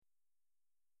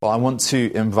Well, I want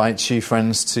to invite you,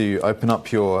 friends, to open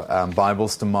up your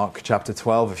Bibles to Mark chapter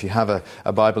 12. If you have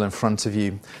a Bible in front of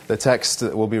you, the text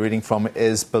that we'll be reading from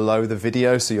is below the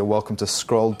video, so you're welcome to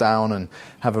scroll down and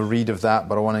have a read of that.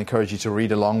 But I want to encourage you to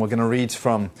read along. We're going to read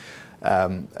from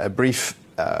a brief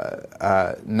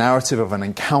narrative of an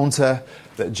encounter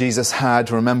that Jesus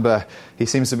had. Remember, he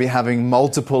seems to be having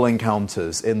multiple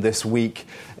encounters in this week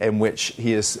in which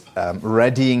he is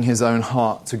readying his own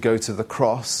heart to go to the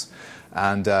cross.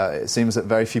 And it seems that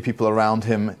very few people around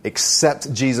him,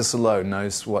 except Jesus alone,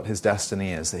 knows what his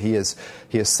destiny is. That he has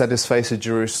set his face at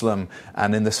Jerusalem,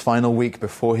 and in this final week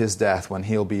before his death, when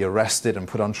he'll be arrested and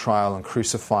put on trial and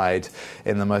crucified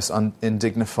in the most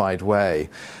undignified way,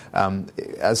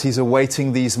 as he's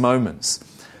awaiting these moments,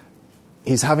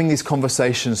 he's having these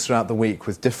conversations throughout the week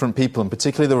with different people, and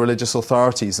particularly the religious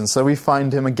authorities. And so we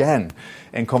find him again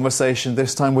in conversation,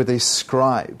 this time with a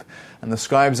scribe. And the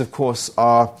scribes, of course,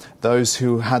 are those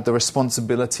who had the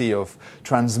responsibility of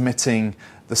transmitting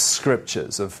the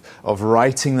scriptures, of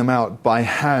writing them out by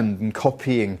hand and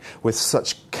copying with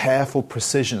such careful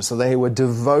precision. So they were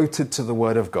devoted to the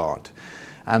Word of God.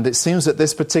 And it seems that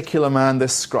this particular man,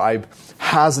 this scribe,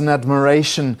 has an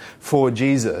admiration for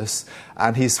Jesus.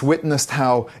 And he's witnessed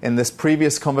how, in this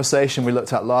previous conversation we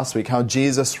looked at last week, how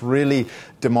Jesus really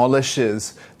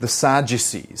demolishes the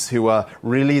Sadducees, who are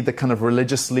really the kind of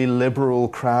religiously liberal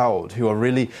crowd, who are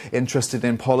really interested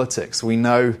in politics. We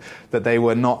know that they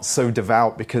were not so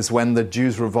devout because when the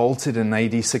Jews revolted in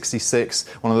AD 66,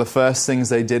 one of the first things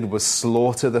they did was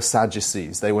slaughter the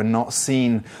Sadducees. They were not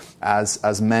seen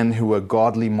as men who were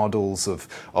godly models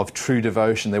of true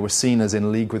devotion. They were seen as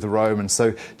in league with Rome. And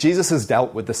so Jesus has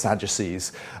dealt with the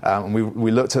Sadducees. And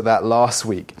we looked at that last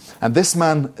week. And this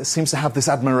man seems to have this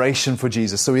admiration for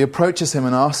Jesus. So he approaches him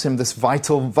and asks him this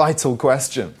vital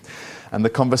question. And the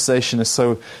conversation is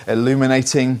so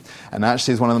illuminating, and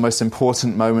actually is one of the most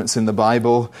important moments in the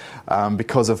Bible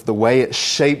because of the way it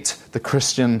shaped the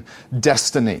Christian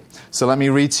destiny. So let me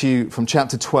read to you from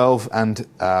chapter 12, and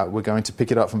we're going to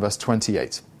pick it up from verse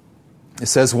 28. It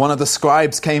says, "One of the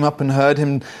scribes came up and heard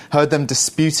them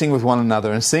disputing with one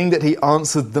another, and seeing that he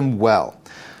answered them well,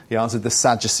 he answered the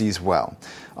Sadducees well,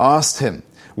 asked him,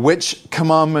 'Which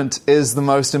commandment is the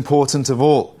most important of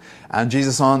all?' And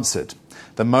Jesus answered,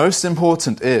 'The most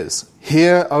important is,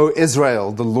 Hear, O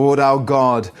Israel, the Lord our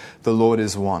God, the Lord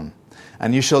is one.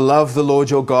 And you shall love the Lord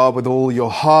your God with all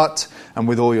your heart, and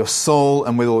with all your soul,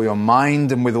 and with all your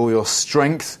mind, and with all your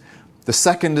strength. The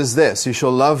second is this, you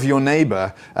shall love your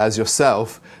neighbor as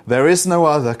yourself. There is no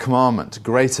other commandment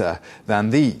greater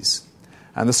than these.'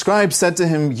 And the scribe said to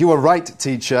him, 'You are right,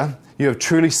 teacher. You have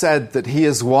truly said that he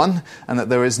is one, and that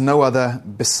there is no other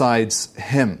besides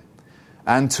him.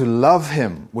 And to love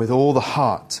him with all the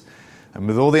heart, and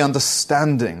with all the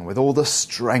understanding, with all the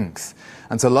strength,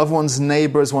 and to love one's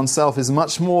neighbor as oneself is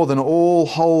much more than all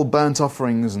whole burnt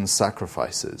offerings and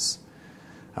sacrifices.'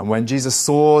 And when Jesus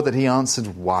saw that he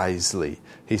answered wisely,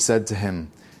 he said to him,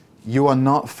 'You are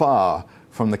not far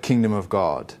from the kingdom of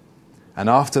God.' And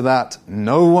after that,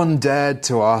 no one dared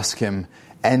to ask him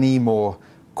any more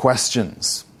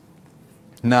questions."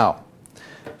 Now,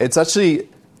 it's actually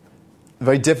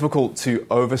very difficult to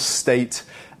overstate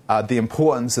the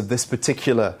importance of this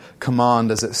particular command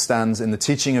as it stands in the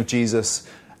teaching of Jesus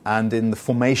and in the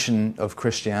formation of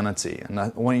Christianity. And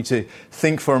I want you to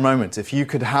think for a moment, if you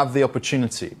could have the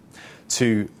opportunity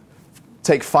to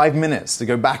take 5 minutes to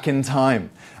go back in time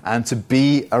and to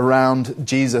be around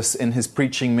Jesus in his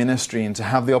preaching ministry and to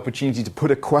have the opportunity to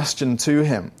put a question to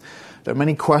him. There are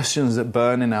many questions that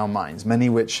burn in our minds, many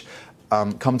which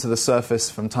come to the surface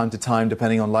from time to time,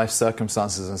 depending on life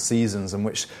circumstances and seasons, and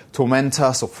which torment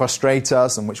us or frustrate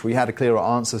us, and which we had clearer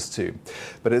answers to.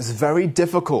 But it's very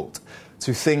difficult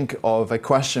to think of a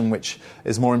question which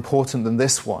is more important than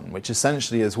this one, which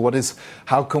essentially is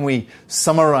how can we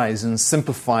summarize and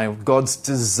simplify God's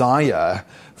desire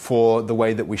for the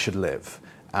way that we should live?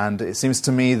 And it seems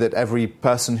to me that every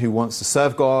person who wants to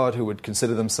serve God, who would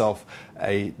consider themselves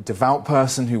a devout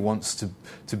person, who wants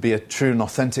to be a true and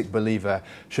authentic believer,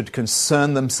 should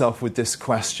concern themselves with this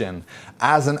question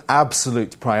as an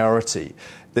absolute priority.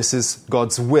 This is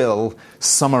God's will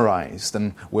summarized,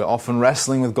 and we're often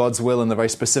wrestling with God's will in the very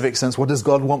specific sense. What does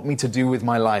God want me to do with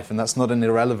my life? And that's not an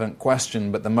irrelevant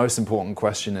question, but the most important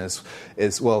question is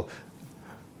well,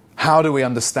 how do we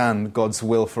understand God's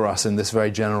will for us in this very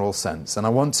general sense? And I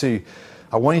want you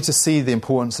to see the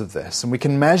importance of this. And we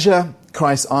can measure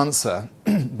Christ's answer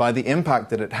by the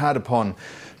impact that it had upon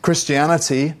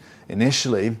Christianity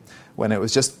initially, when it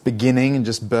was just beginning and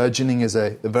just burgeoning as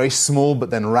a very small but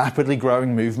then rapidly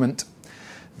growing movement.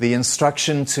 the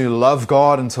instruction to love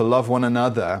God and to love one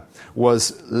another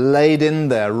was laid in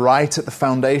there right at the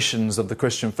foundations of the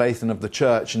Christian faith and of the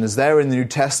church, and is there in the New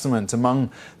Testament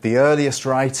among the earliest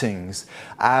writings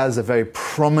as a very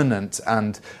prominent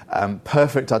and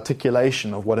perfect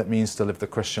articulation of what it means to live the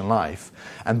Christian life.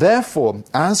 And therefore,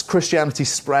 as Christianity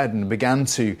spread and began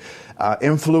to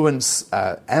influence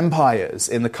empires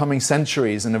in the coming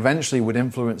centuries, and eventually would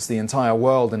influence the entire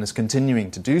world and is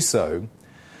continuing to do so,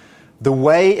 the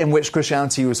way in which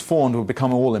Christianity was formed will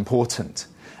become all important.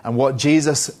 And what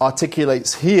Jesus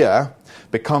articulates here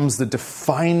becomes the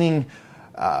defining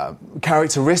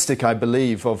characteristic, I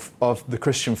believe, of the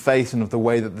Christian faith and of the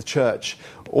way that the church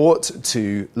ought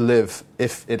to live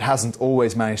if it hasn't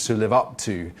always managed to live up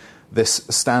to this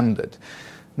standard.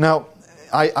 Now,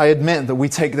 I admit that we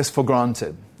take this for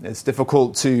granted. It's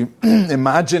difficult to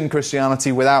imagine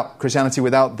Christianity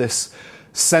without this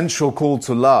central call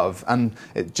to love, and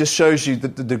it just shows you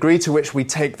that the degree to which we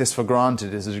take this for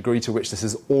granted is the degree to which this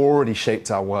has already shaped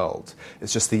our world.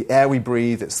 It's just the air we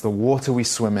breathe, it's the water we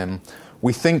swim in.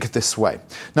 We think this way.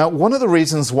 Now, one of the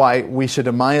reasons why we should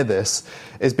admire this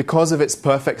is because of its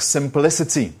perfect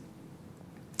simplicity.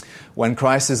 When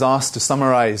Christ is asked to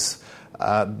summarize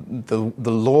the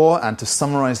law and to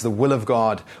summarize the will of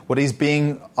God, what he's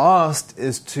being asked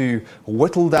is to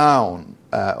whittle down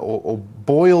or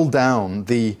boil down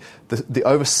the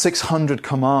over 600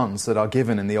 commands that are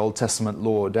given in the Old Testament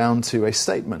law down to a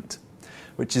statement,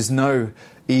 which is no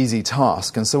easy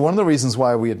task. And so one of the reasons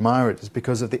why we admire it is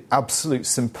because of the absolute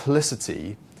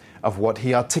simplicity of what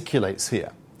he articulates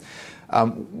here.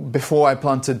 Before I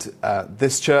planted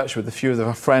this church with a few of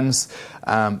our friends,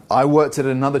 I worked at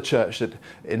another church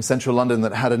in central London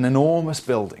that had an enormous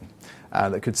building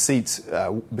that could seat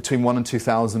between 1,000 and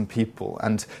 2,000 people.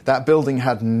 And that building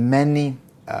had many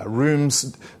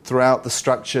rooms throughout the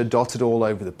structure, dotted all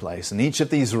over the place. And each of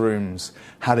these rooms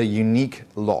had a unique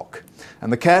lock.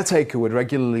 And the caretaker would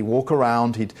regularly walk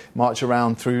around, he'd march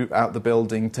around throughout the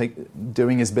building,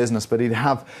 doing his business, but he'd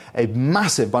have a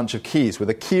massive bunch of keys with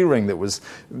a key ring that was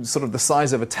sort of the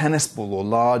size of a tennis ball or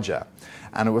larger,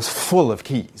 and it was full of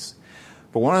keys.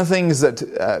 But one of the things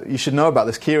that you should know about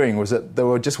this keyring was that there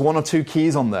were just one or two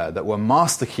keys on there that were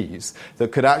master keys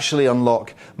that could actually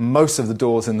unlock most of the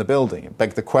doors in the building. It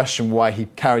begged the question why he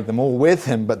carried them all with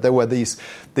him, but there were these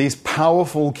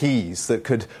powerful keys that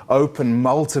could open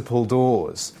multiple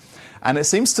doors. And it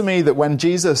seems to me that when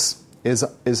Jesus is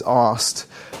asked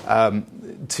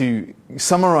to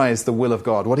summarize the will of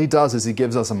God, what he does is he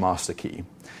gives us a master key.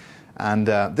 And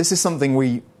this is something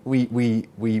we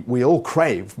all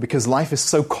crave because life is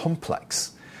so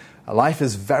complex. Life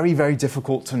is very, very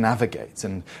difficult to navigate.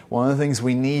 And one of the things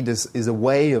we need is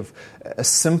a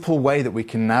simple way that we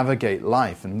can navigate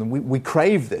life. And we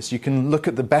crave this. You can look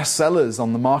at the bestsellers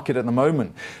on the market at the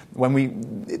moment.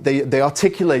 They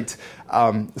articulate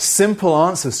simple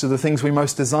answers to the things we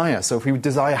most desire. So if we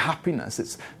desire happiness,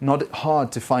 it's not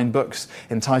hard to find books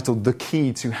entitled The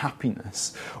Key to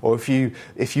Happiness. Or if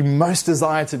you most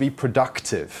desire to be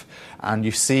productive, and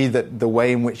you see that the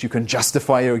way in which you can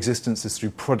justify your existence is through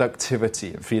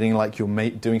productivity and feeling like you're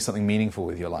doing something meaningful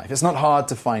with your life. It's not hard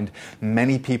to find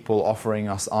many people offering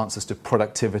us answers to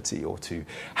productivity or to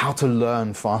how to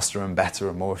learn faster and better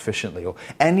and more efficiently, or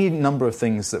any number of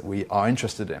things that we are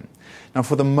interested in. Now,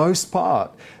 for the most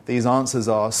part, these answers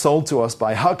are sold to us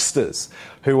by hucksters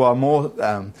who are more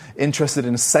interested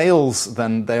in sales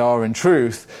than they are in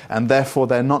truth, and therefore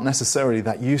they're not necessarily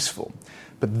that useful.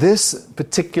 But this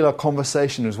particular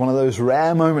conversation is one of those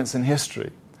rare moments in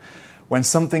history when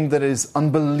something that is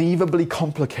unbelievably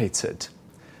complicated,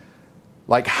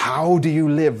 like how do you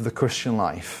live the Christian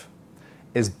life,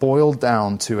 is boiled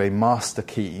down to a master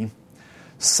key,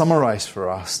 summarized for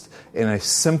us in a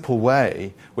simple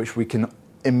way, which we can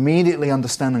immediately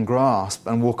understand and grasp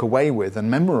and walk away with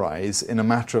and memorize in a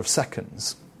matter of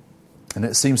seconds. And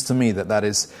it seems to me that that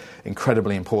is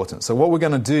incredibly important. So what we're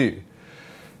going to do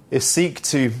is seek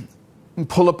to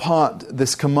pull apart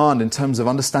this command in terms of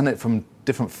understanding it from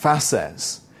different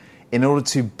facets in order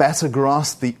to better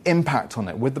grasp the impact on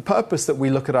it, with the purpose that we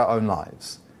look at our own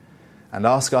lives and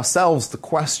ask ourselves the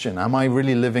question, am I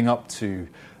really living up to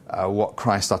what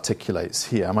Christ articulates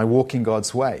here? Am I walking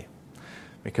God's way?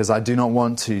 Because I do not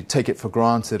want to take it for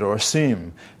granted or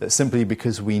assume that simply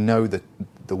because we know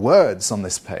the words on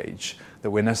this page that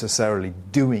we're necessarily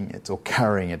doing it or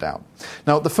carrying it out.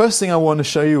 Now, the first thing I want to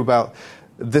show you about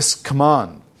this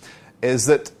command is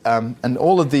that, and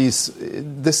all of these,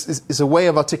 this is a way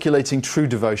of articulating true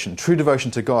devotion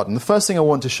to God. And the first thing I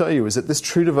want to show you is that this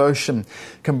true devotion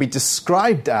can be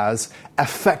described as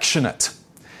affectionate.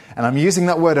 And And I'm using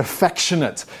that word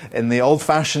affectionate in the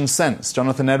old-fashioned sense.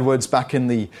 Jonathan Edwards, back in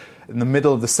the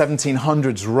middle of the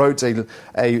 1700s, wrote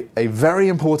a very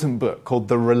important book called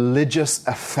The Religious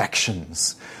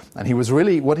Affections. And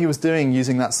what he was doing,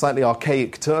 using that slightly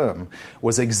archaic term,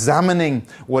 was examining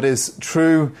what is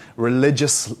true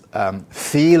religious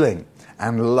feeling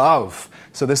and love.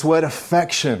 So this word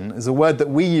affection is a word that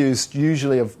we use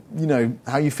usually of,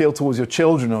 how you feel towards your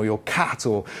children or your cat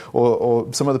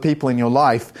or some other people in your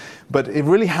life. But it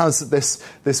really has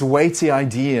this weighty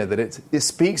idea that it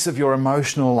speaks of your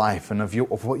emotional life and of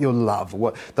what you love,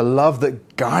 the love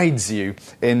that guides you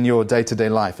in your day-to-day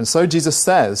life. And so Jesus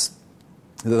says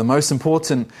that the most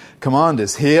important command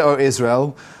is, "Hear, O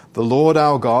Israel, the Lord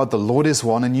our God, the Lord is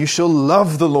one, and you shall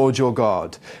love the Lord your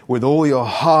God with all your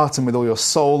heart and with all your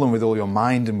soul and with all your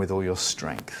mind and with all your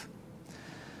strength."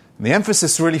 And the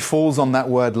emphasis really falls on that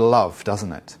word love,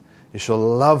 doesn't it? You shall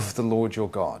love the Lord your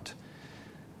God.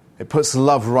 It puts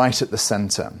love right at the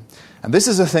center. And this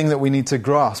is a thing that we need to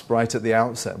grasp right at the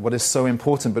outset, what is so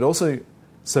important, but also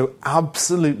so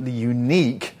absolutely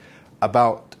unique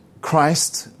about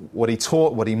Christ, what he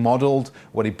taught, what he modeled,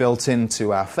 what he built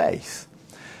into our faith.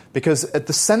 Because at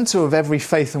the center of every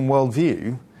faith and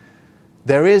worldview,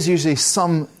 there is usually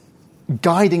some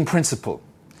guiding principle,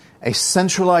 a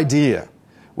central idea,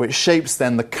 which shapes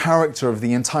then the character of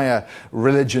the entire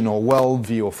religion or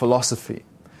worldview or philosophy.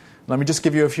 Let me just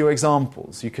give you a few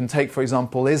examples. You can take, for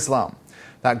example, Islam,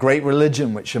 that great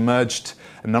religion which emerged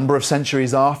a number of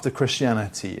centuries after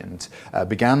Christianity and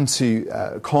began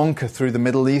to conquer through the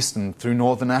Middle East and through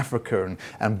Northern Africa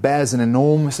and bears an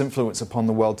enormous influence upon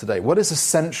the world today. What is a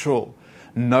central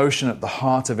notion at the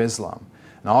heart of Islam?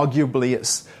 And arguably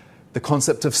it's the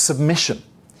concept of submission.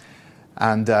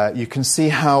 And you can see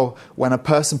how when a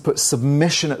person puts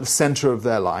submission at the center of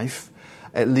their life,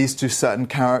 it leads to certain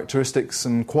characteristics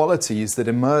and qualities that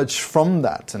emerge from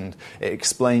that. And it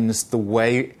explains the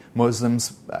way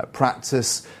Muslims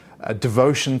practice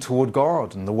devotion toward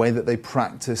God and the way that they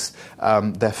practice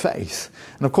their faith.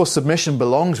 And of course, submission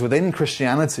belongs within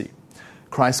Christianity.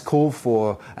 Christ called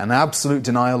for an absolute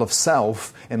denial of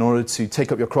self in order to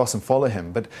take up your cross and follow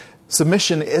him. But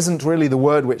submission isn't really the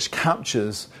word which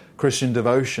captures Christian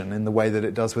devotion in the way that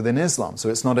it does within Islam. So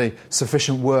it's not a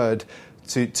sufficient word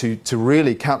to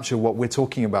really capture what we're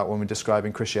talking about when we're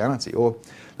describing Christianity. Or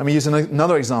let me use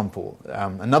another example.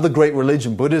 Another great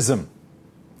religion, Buddhism,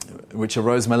 which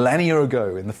arose millennia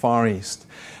ago in the Far East.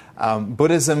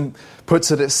 Buddhism puts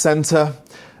at its center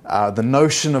the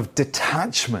notion of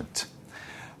detachment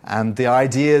and the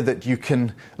idea that you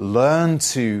can learn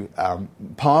to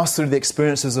pass through the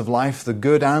experiences of life, the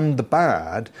good and the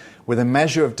bad, with a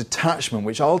measure of detachment,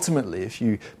 which ultimately, if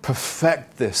you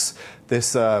perfect this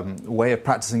way of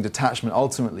practicing detachment,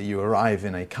 ultimately you arrive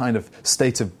in a kind of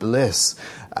state of bliss.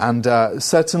 And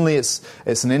certainly it's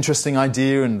an interesting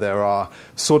idea, and there are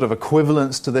sort of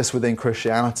equivalents to this within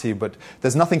Christianity, but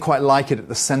there's nothing quite like it at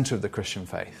the center of the Christian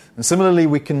faith. And similarly,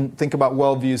 we can think about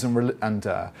worldviews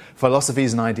and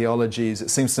philosophies and ideologies.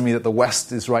 It seems to me that the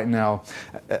West is right now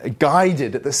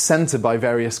guided at the center by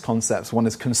various concepts. One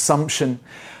is consumption,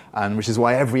 and which is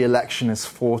why every election is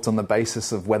fought on the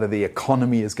basis of whether the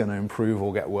economy is going to improve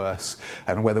or get worse,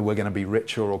 and whether we're going to be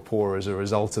richer or poorer as a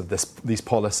result of these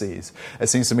policies. It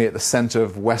seems to me at the center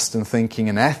of Western thinking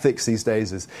and ethics these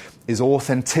days is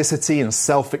authenticity and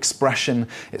self-expression.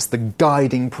 It's the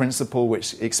guiding principle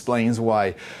which explains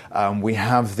why we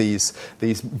have these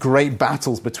great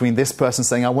battles between this person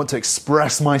saying, I want to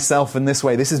express myself in this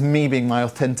way. This is me being my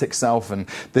authentic self, and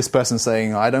this person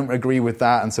saying, I don't agree with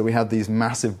that. And so we have these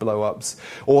massive blow-ups.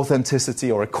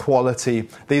 Authenticity or equality,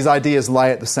 these ideas lie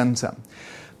at the center.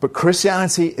 But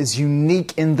Christianity is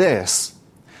unique in this,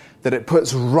 that it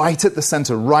puts right at the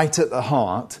center, right at the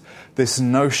heart, this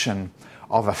notion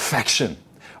of affection,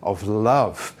 of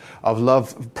love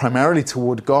primarily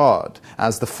toward God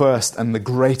as the first and the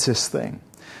greatest thing.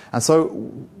 And so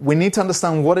we need to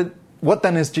understand what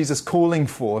then is Jesus calling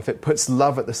for if it puts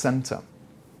love at the center.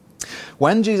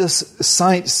 When Jesus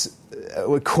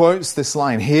quotes this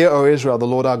line, "Hear, O Israel, the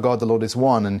Lord our God, the Lord is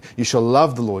one, and you shall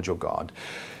love the Lord your God,"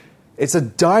 it's a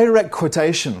direct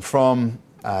quotation from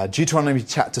Deuteronomy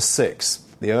chapter 6,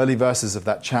 the early verses of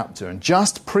that chapter. And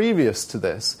just previous to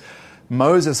this,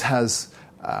 Moses has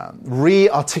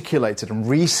re-articulated and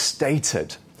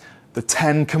restated the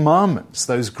Ten Commandments,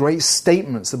 those great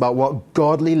statements about what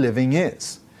godly living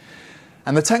is.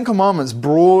 And the Ten Commandments,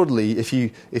 broadly, if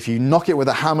you knock it with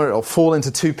a hammer, it'll fall into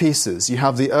two pieces. You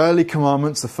have the early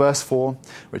commandments, the first four,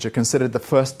 which are considered the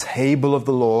first table of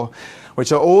the law,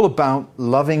 which are all about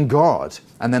loving God.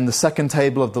 And then the second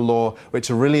table of the law, which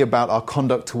are really about our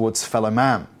conduct towards fellow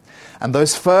man. And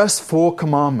those first 4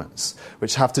 commandments,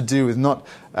 which have to do with not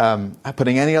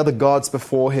putting any other gods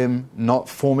before him, not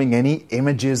forming any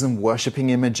images and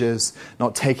worshipping images,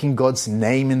 not taking God's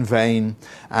name in vain,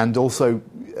 and also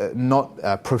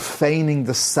not profaning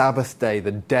the Sabbath day,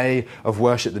 the day of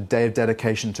worship, the day of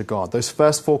dedication to God. Those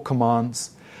first 4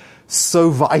 commands,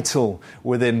 so vital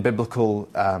within biblical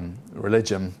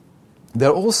religion,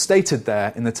 they're all stated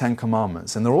there in the 10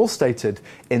 Commandments, and they're all stated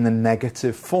in the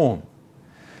negative form.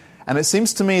 And it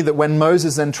seems to me that when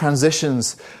Moses then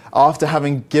transitions, after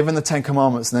having given the 10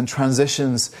 Commandments, and then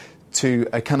transitions to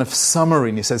a kind of summary,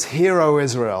 and he says, "Hear, O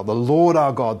Israel, the Lord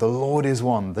our God, the Lord is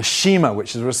one." The Shema,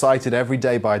 which is recited every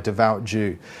day by a devout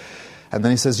Jew. And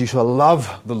then he says, "You shall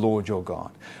love the Lord your God."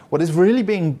 What is really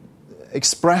being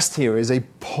expressed here is a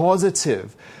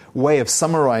positive way of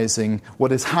summarizing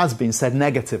what has been said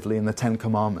negatively in the 10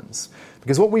 Commandments.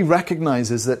 Because what we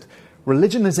recognize is that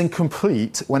religion is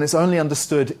incomplete when it's only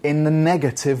understood in the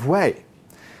negative way.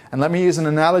 And let me use an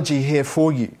analogy here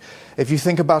for you. If you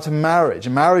think about a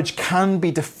marriage can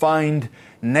be defined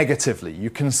negatively. You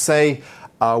can say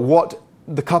what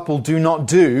the couple do not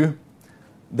do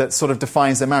that sort of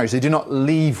defines their marriage. They do not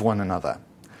leave one another.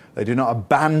 They do not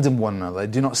abandon one another.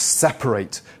 They do not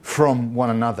separate from one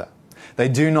another. They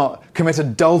do not commit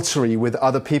adultery with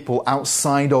other people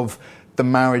outside of the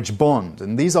marriage bond.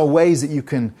 And these are ways that you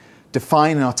can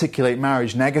define and articulate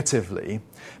marriage negatively.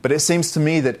 But it seems to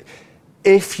me that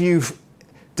if you've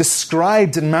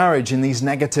described marriage in these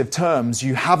negative terms,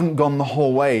 you haven't gone the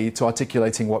whole way to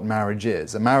articulating what marriage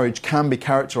is. A marriage can be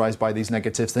characterized by these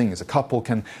negative things. A couple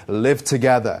can live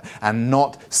together and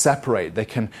not separate. They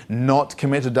can not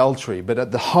commit adultery. But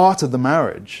at the heart of the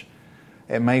marriage,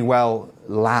 it may well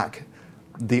lack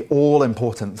the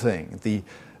all-important thing,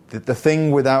 the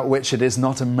thing without which it is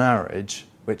not a marriage,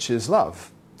 which is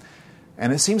love.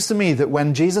 And it seems to me that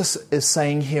when Jesus is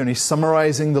saying here, and he's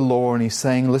summarizing the law, and he's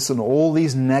saying, listen, all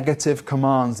these negative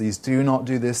commands, these do not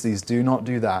do this, these do not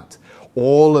do that,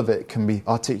 all of it can be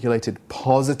articulated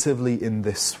positively in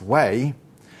this way.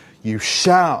 You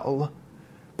shall,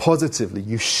 positively,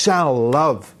 you shall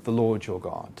love the Lord your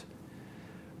God.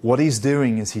 What he's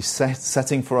doing is he's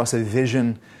setting for us a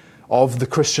vision of the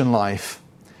Christian life,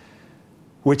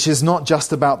 which is not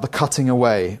just about the cutting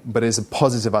away, but is a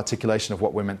positive articulation of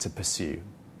what we're meant to pursue.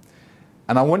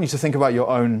 And I want you to think about your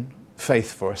own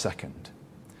faith for a second.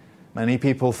 Many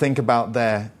people think about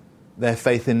their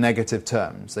faith in negative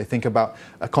terms. They think about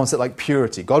a concept like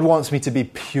purity. God wants me to be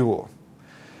pure.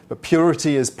 But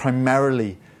purity is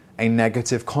primarily a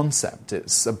negative concept.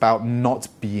 It's about not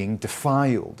being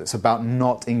defiled. It's about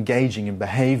not engaging in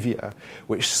behavior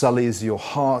which sullies your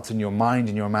heart and your mind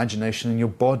and your imagination and your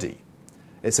body.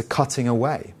 It's a cutting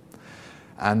away.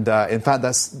 And in fact,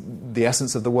 that's the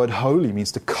essence of the word holy,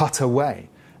 means to cut away.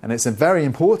 And it's very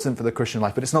important for the Christian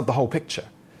life, but it's not the whole picture.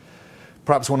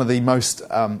 Perhaps one of the most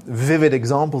vivid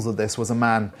examples of this was a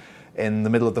man in the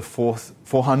middle of the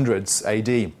 400s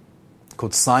AD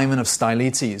called Simon of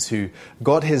Stylites, who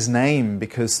got his name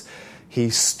because he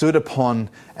stood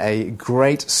upon a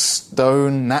great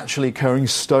stone, naturally occurring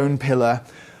stone pillar,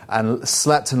 and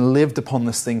slept and lived upon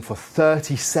this thing for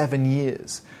 37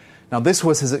 years. Now, this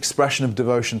was his expression of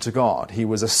devotion to God. He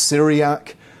was a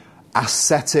Syriac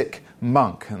ascetic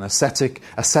monk, and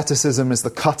asceticism is the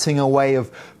cutting away of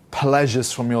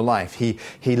pleasures from your life. He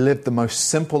lived the most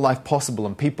simple life possible,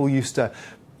 and people used to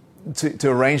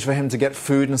arrange for him to get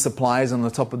food and supplies on the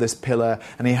top of this pillar.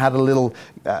 And he had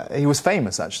he was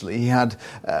famous actually. He had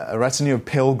a retinue of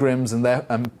pilgrims and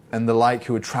the like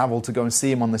who would travel to go and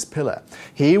see him on this pillar.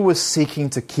 He was seeking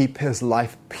to keep his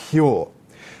life pure,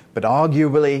 but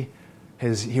arguably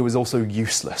he was also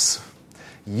useless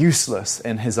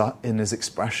in his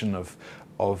expression of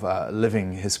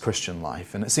living his Christian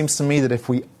life. And it seems to me that if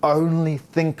we only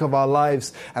think of our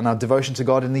lives and our devotion to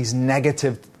God in these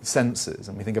negative senses,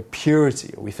 and we think of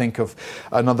purity, or we think of,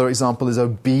 another example is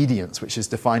obedience, which is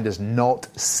defined as not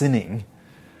sinning,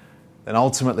 then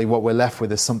ultimately what we're left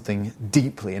with is something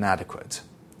deeply inadequate.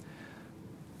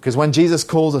 Because when Jesus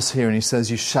calls us here and he says,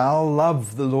 you shall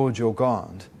love the Lord your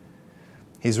God,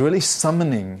 he's really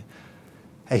summoning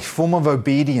a form of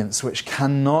obedience which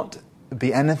cannot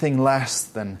be anything less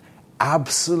than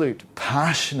absolute,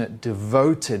 passionate,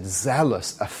 devoted,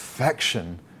 zealous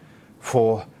affection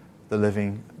for the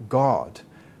living God.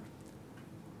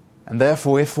 And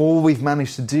therefore, if all we've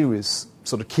managed to do is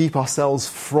sort of keep ourselves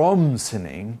from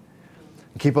sinning,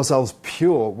 and keep ourselves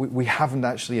pure, we haven't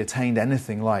actually attained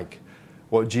anything like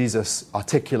what Jesus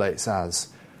articulates as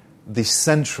the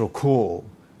central call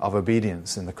of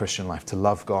obedience in the Christian life, to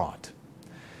love God.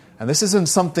 And this isn't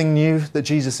something new that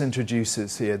Jesus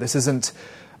introduces here. This isn't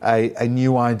a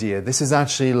new idea. This is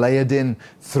actually layered in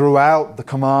throughout the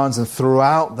commands and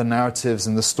throughout the narratives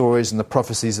and the stories and the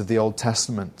prophecies of the Old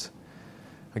Testament.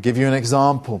 I'll give you an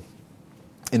example.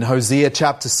 In Hosea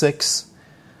chapter 6,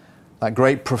 that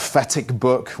great prophetic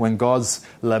book, when God's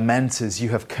lament is, "You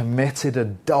have committed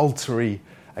adultery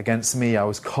against me. I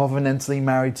was covenantally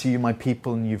married to you, my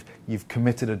people, and you've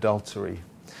committed adultery."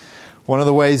 One of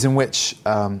the ways in which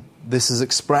this is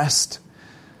expressed,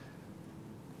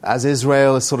 as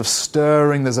Israel is sort of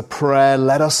stirring, there's a prayer,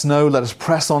 let us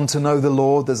press on to know the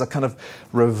Lord. There's a kind of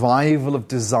revival of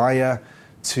desire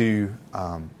to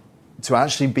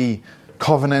actually be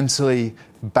covenantally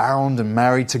bound and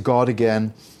married to God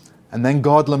again. And then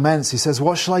God laments. He says,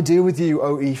 "What shall I do with you,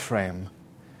 O Ephraim?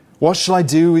 What shall I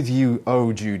do with you,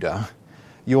 O Judah?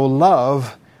 Your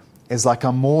love is like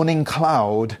a morning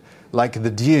cloud, like the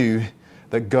dew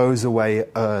that goes away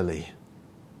early."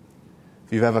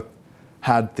 If you've ever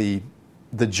had the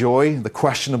joy, the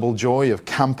questionable joy of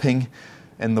camping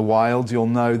in the wild, you'll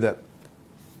know that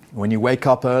when you wake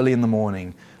up early in the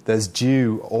morning, there's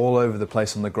dew all over the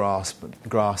place on the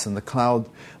grass, and the cloud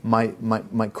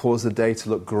might cause the day to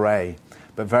look grey.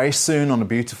 But very soon, on a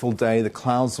beautiful day, the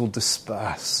clouds will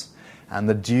disperse, and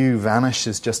the dew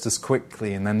vanishes just as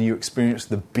quickly, and then you experience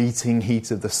the beating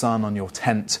heat of the sun on your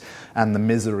tent and the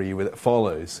misery that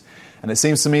follows. And it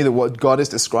seems to me that what God is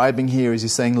describing here is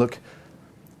He's saying, look,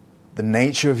 the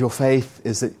nature of your faith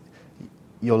is that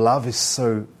your love is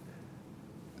so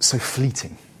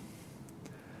fleeting.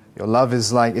 Your love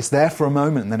is like, it's there for a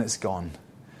moment and then it's gone.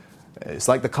 It's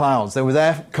like the clouds. They were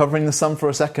there covering the sun for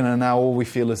a second, and now all we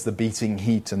feel is the beating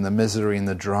heat and the misery and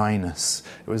the dryness.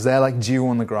 It was there like dew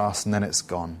on the grass, and then it's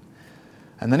gone.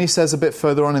 And then he says a bit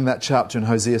further on in that chapter in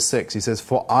Hosea 6, he says,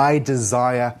 "For I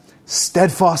desire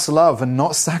steadfast love and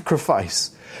not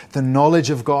sacrifice, the knowledge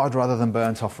of God rather than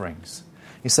burnt offerings."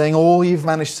 He's saying all you've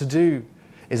managed to do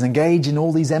is engage in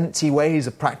all these empty ways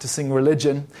of practicing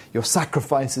religion, your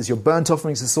sacrifices, your burnt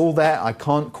offerings. It's all there. I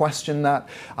can't question that.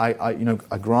 I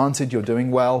granted you're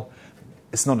doing well.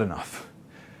 It's not enough.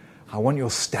 I want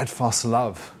your steadfast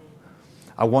love.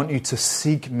 I want you to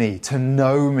seek me, to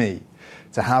know me,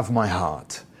 to have my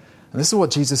heart. And this is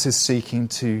what Jesus is seeking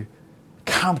to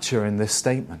capture in this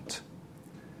statement.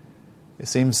 It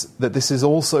seems that this is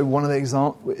also one of the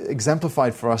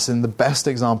exemplified for us in the best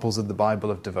examples of the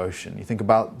Bible of devotion. You think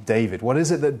about David. What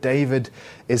is it that David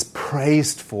is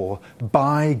praised for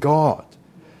by God?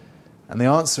 And the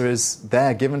answer is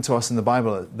there, given to us in the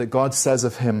Bible, that God says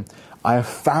of him, "I have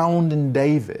found in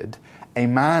David a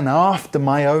man after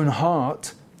my own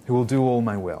heart who will do all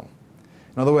my will."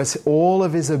 In other words, all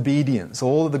of his obedience,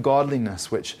 all of the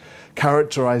godliness which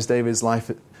characterized David's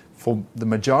life for the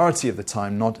majority of the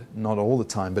time, not all the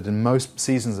time, but in most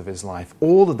seasons of his life,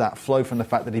 all of that flowed from the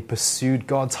fact that he pursued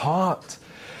God's heart.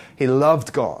 He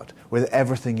loved God with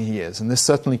everything he is. And this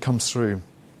certainly comes through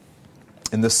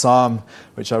in the psalm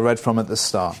which I read from at the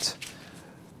start.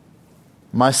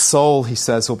 "My soul," he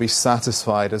says, "will be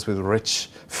satisfied as with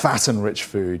fat and rich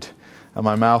food, and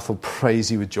my mouth will praise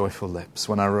you with joyful lips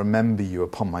when I remember you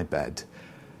upon my bed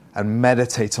and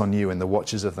meditate on you in the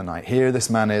watches of the night." Here this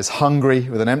man is hungry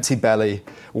with an empty belly,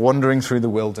 wandering through the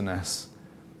wilderness,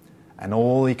 and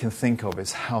all he can think of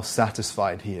is how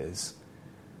satisfied he is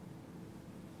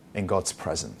in God's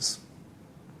presence.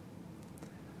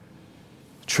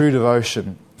 True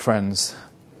devotion, friends,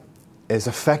 is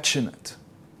affectionate.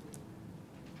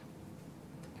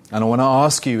 And I want to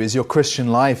ask you, is your Christian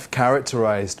life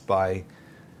characterized by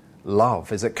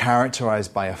love? Is it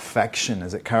characterized by affection?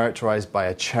 Is it characterized by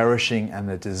a cherishing and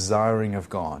a desiring of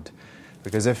God?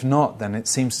 Because if not, then it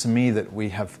seems to me that we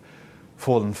have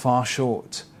fallen far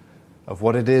short of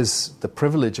what it is, the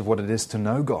privilege of what it is to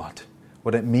know God,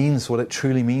 what it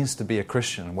truly means to be a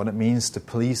Christian, what it means to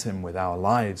please Him with our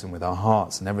lives and with our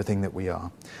hearts and everything that we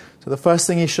are. So the first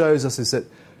thing he shows us is that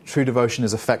true devotion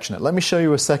is affectionate. Let me show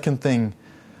you a second thing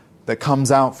that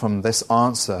comes out from this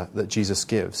answer that Jesus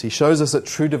gives. He shows us that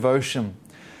true devotion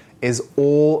is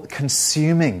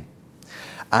all-consuming.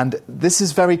 And this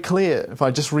is very clear. If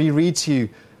I just reread to you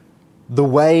the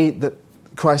way that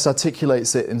Christ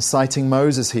articulates it in citing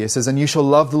Moses here. It says, "And you shall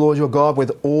love the Lord your God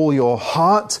with all your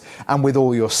heart and with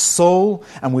all your soul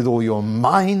and with all your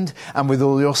mind and with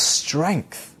all your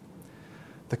strength."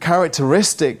 The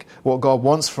characteristic, what God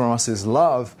wants from us is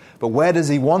love, but where does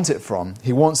He want it from?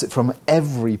 He wants it from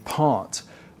every part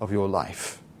of your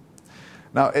life.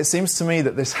 Now, it seems to me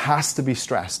that this has to be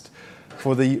stressed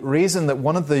for the reason that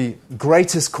one of the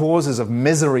greatest causes of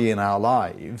misery in our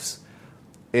lives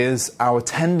is our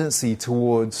tendency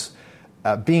towards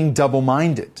being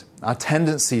double-minded, our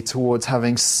tendency towards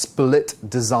having split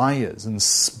desires and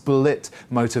split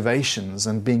motivations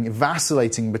and being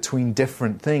vacillating between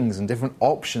different things and different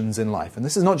options in life. And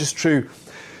this is not just true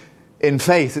in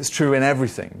faith, it's true in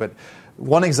everything. But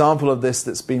one example of this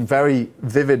that's been very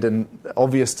vivid and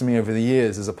obvious to me over the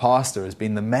years as a pastor has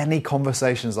been the many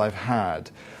conversations I've had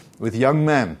with young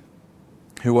men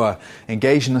who are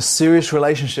engaged in a serious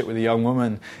relationship with a young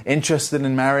woman, interested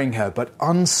in marrying her, but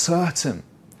uncertain,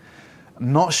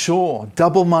 not sure,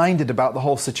 double-minded about the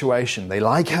whole situation. They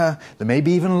like her, they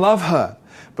maybe even love her,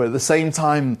 but at the same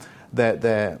time,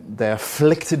 they're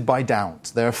afflicted by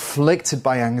doubt. They're afflicted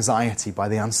by anxiety, by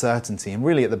the uncertainty. And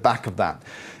really at the back of that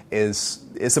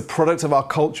is a product of our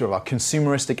culture, of our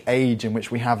consumeristic age in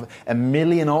which we have a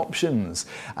million options.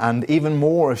 And even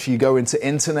more if you go into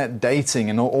internet dating,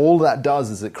 and all that does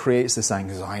is it creates this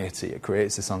anxiety, it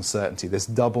creates this uncertainty, this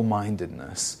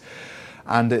double-mindedness.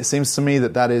 And it seems to me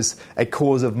that that is a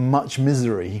cause of much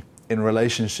misery in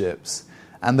relationships.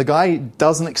 And the guy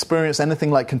doesn't experience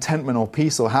anything like contentment or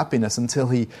peace or happiness until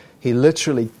he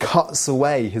literally cuts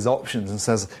away his options and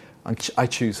says, I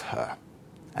choose her.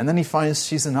 And then he finds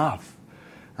she's enough,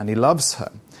 and he loves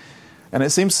her. And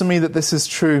it seems to me that this is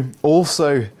true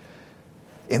also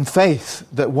in faith,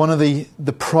 that one of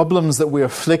the problems that we're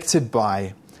afflicted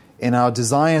by in our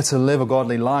desire to live a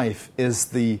godly life is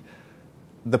the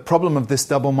problem of this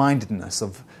double-mindedness,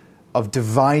 of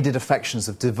divided affections,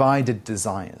 of divided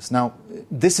desires. Now,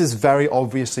 this is very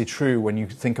obviously true when you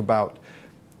think about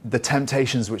the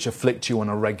temptations which afflict you on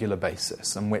a regular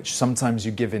basis and which sometimes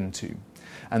you give in to,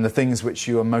 and the things which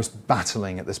you are most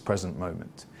battling at this present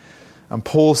moment. And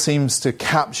Paul seems to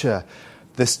capture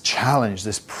this challenge,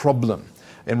 this problem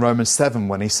in Romans 7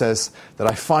 when he says that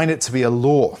I find it to be a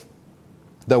law,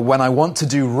 that when I want to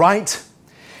do right,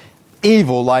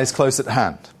 evil lies close at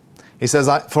hand. He says,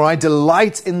 for I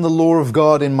delight in the law of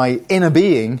God in my inner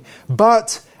being,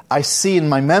 but I see in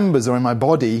my members or in my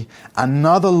body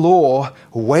another law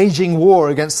waging war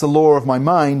against the law of my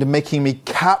mind and making me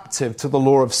captive to the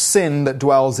law of sin that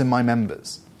dwells in my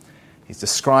members. He's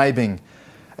describing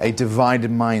a divided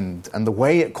mind and the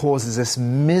way it causes this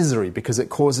misery, because it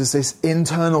causes this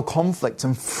internal conflict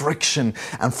and friction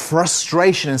and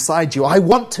frustration inside you. I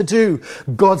want to do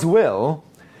God's will,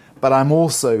 but I'm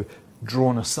also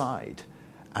drawn aside.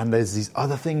 And there's these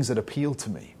other things that appeal to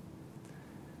me.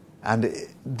 And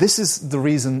this is the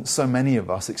reason so many of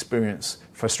us experience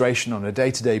frustration on a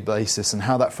day-to-day basis, and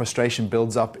how that frustration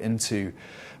builds up into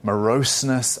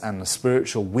moroseness and the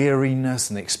spiritual weariness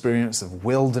and the experience of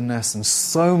wilderness and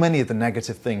so many of the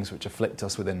negative things which afflict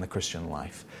us within the Christian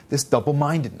life. This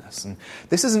double-mindedness. And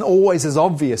this isn't always as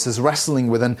obvious as wrestling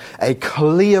with a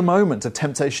clear moment of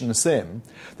temptation to sin.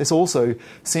 This also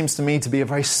seems to me to be a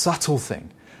very subtle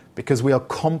thing, because we are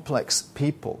complex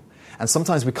people. And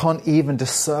sometimes we can't even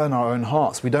discern our own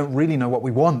hearts. We don't really know what we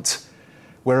want.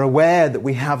 We're aware that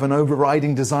we have an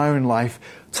overriding desire in life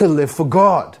to live for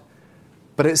God.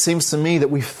 But it seems to me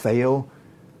that we fail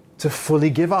to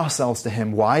fully give ourselves to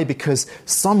Him. Why? Because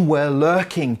somewhere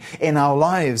lurking in our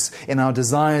lives, in our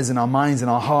desires, in our minds, in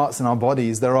our hearts, in our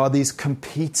bodies, there are these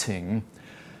competing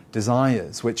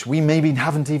desires, which we maybe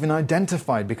haven't even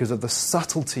identified because of the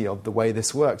subtlety of the way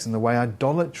this works and the way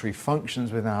idolatry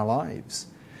functions within our lives.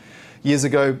 Years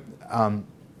ago,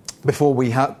 before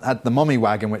we had the mommy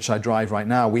wagon, which I drive right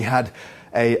now, we had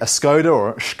a Skoda,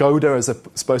 or Skoda as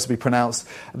it's supposed to be pronounced.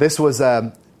 This was,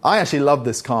 I actually loved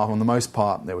this car for the most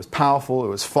part. It was powerful, it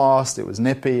was fast, it was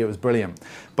nippy, it was brilliant.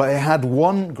 But it had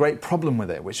one great problem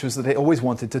with it, which was that it always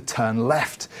wanted to turn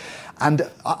left. And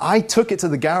I took it to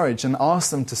the garage and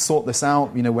asked them to sort this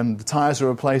out. You know, when the tires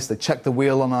were replaced, they checked the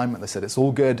wheel alignment. They said, it's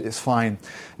all good, it's fine.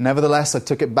 Nevertheless, I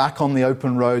took it back on the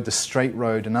open road, the straight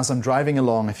road. And as I'm driving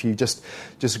along, if you just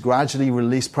gradually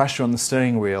release pressure on the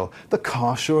steering wheel, the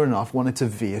car, sure enough, wanted to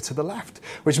veer to the left,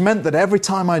 which meant that every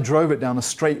time I drove it down a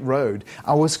straight road,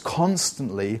 I was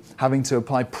constantly having to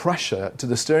apply pressure to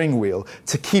the steering wheel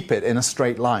to keep it in a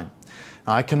straight line.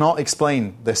 Now, I cannot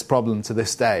explain this problem to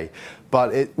this day,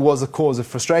 but it was a cause of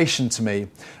frustration to me.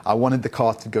 I wanted the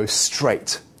car to go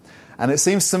straight. And it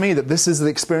seems to me that this is the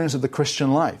experience of the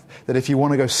Christian life, that if you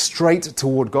want to go straight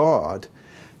toward God,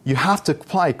 you have to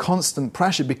apply constant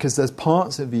pressure, because there's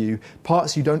parts you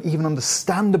don't even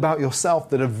understand about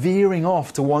yourself that are veering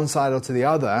off to one side or to the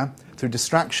other through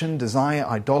distraction, desire,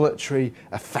 idolatry,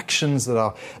 affections that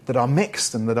are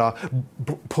mixed and that are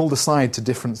pulled aside to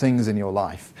different things in your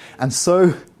life. And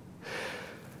so,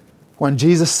 when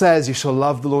Jesus says you shall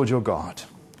love the Lord your God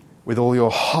with all your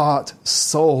heart,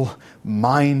 soul,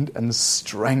 mind, and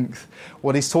strength,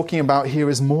 what he's talking about here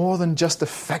is more than just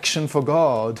affection for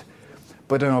God,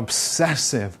 but an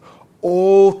obsessive,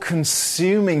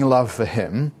 all-consuming love for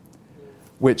him,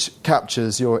 which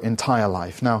captures your entire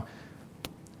life. Now,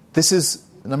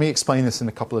 let me explain this in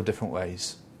a couple of different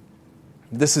ways.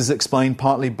 This is explained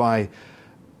partly by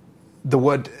the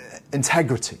word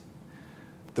integrity.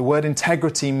 The word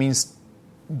integrity means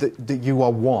that you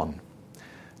are one,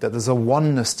 that there's a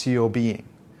oneness to your being.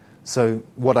 So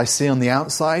what I see on the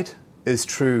outside is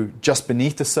true just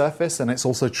beneath the surface, and it's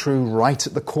also true right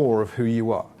at the core of who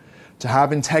you are. To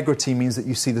have integrity means that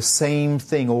you see the same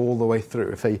thing all the way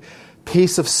through. If a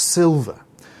piece of silver,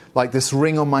 like this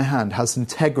ring on my hand, has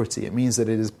integrity, it means that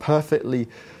it is perfectly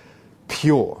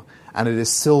pure, and it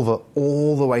is silver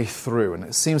all the way through. And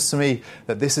it seems to me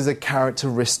that this is a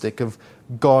characteristic of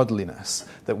godliness,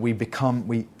 that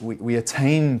we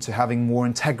attain to having more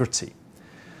integrity,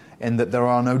 and that there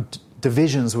are no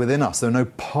divisions within us, there are no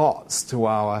parts to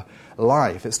our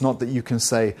life. It's not that you can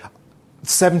say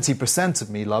 70%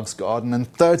 of me loves God and then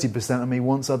 30% of me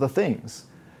wants other things.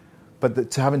 But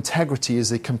that to have integrity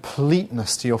is a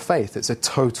completeness to your faith. It's a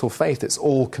total faith. It's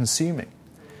all-consuming.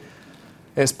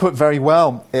 It's put very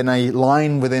well in a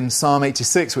line within Psalm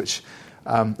 86, which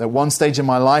at one stage in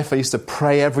my life I used to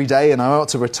pray every day and I ought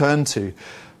to return to.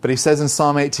 But he says in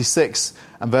Psalm 86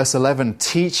 and verse 11,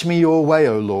 "Teach me your way,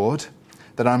 O Lord,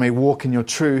 that I may walk in your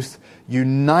truth.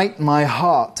 Unite my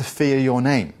heart to fear your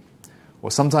name." Or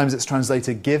sometimes it's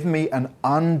translated, "Give me an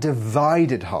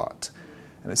undivided heart."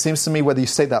 And it seems to me whether you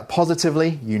say that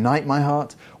positively, unite my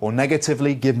heart, or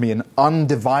negatively, give me an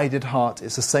undivided heart,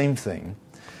 it's the same thing.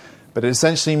 But it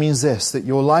essentially means this, that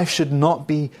your life should not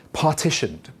be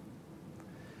partitioned.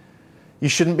 You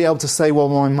shouldn't be able to say, well,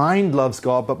 my mind loves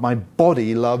God, but my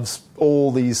body loves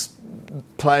all these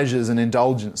pleasures and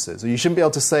indulgences. Or you shouldn't be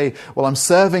able to say, well, I'm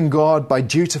serving God by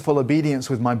dutiful obedience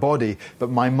with my body,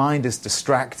 but my mind is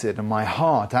distracted and my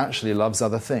heart actually loves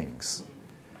other things.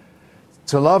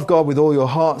 To love God with all your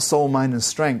heart, soul, mind, and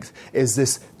strength is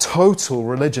this total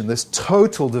religion, this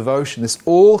total devotion, this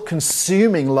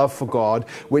all-consuming love for God,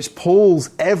 which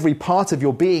pulls every part of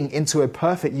your being into a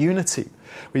perfect unity.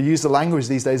 We use the language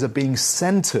these days of being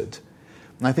centered.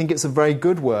 And I think it's a very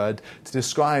good word to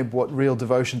describe what real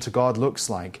devotion to God looks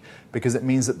like, because it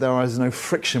means that there is no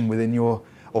friction within your,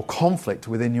 or conflict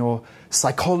within your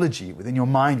psychology, within your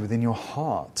mind, within your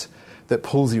heart, that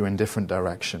pulls you in different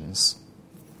directions.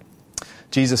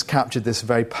 Jesus captured this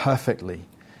very perfectly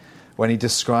when he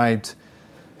described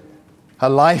a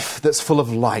life that's full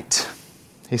of light.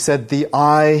 He said, the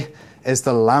eye is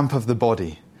the lamp of the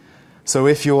body. So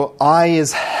if your eye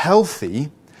is healthy,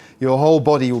 your whole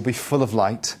body will be full of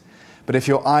light. But if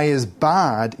your eye is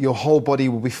bad, your whole body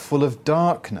will be full of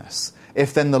darkness.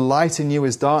 If then the light in you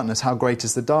is darkness, how great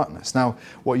is the darkness? Now,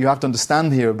 what you have to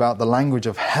understand here about the language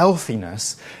of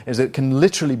healthiness is it can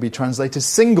literally be translated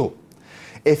single.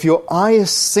 If your eye is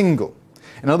single,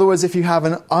 in other words, if you have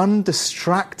an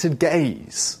undistracted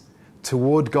gaze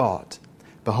toward God,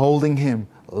 beholding Him,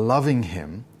 loving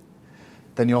Him,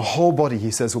 then your whole body, he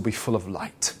says, will be full of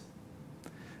light.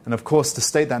 And of course, to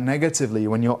state that negatively,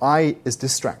 when your eye is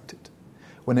distracted,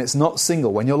 when it's not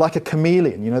single, when you're like a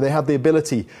chameleon, they have the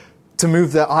ability to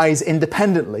move their eyes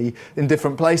independently in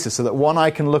different places so that one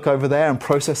eye can look over there and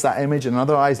process that image and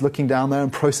another eye is looking down there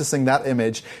and processing that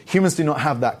image. Humans do not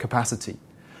have that capacity.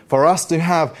 For us to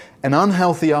have an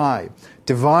unhealthy eye,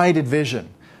 divided vision,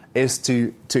 is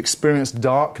to experience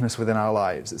darkness within our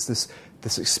lives. It's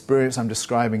this experience I'm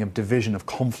describing of division, of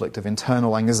conflict, of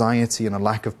internal anxiety and a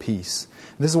lack of peace.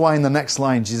 And this is why in the next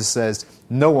line Jesus says,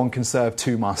 no one can serve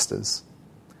two masters.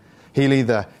 He'll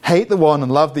either hate the one and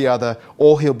love the other,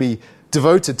 or he'll be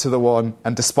devoted to the one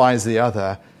and despise the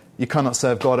other. You cannot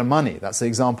serve God and money. That's the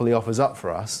example he offers up for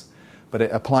us. But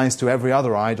it applies to every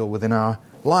other idol within our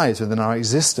lives, within our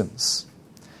existence.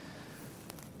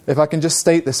 If I can just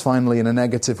state this finally in a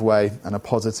negative way and a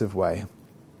positive way.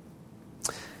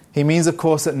 He means, of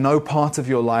course, that no part of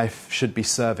your life should be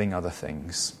serving other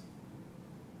things.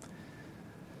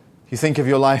 You think of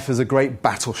your life as a great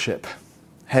battleship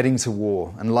heading to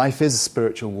war, and life is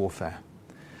spiritual warfare,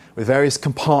 with various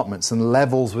compartments and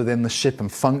levels within the ship and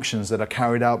functions that are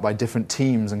carried out by different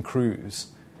teams and crews.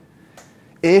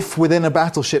 If within a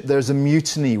battleship there's a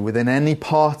mutiny within any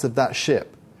part of that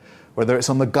ship, whether it's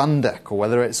on the gun deck or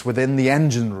whether it's within the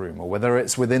engine room or whether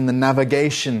it's within the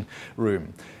navigation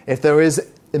room, if there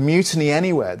is a mutiny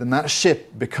anywhere, then that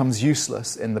ship becomes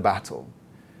useless in the battle.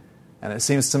 And it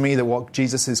seems to me that what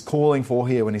Jesus is calling for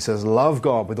here when he says, love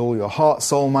God with all your heart,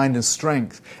 soul, mind, and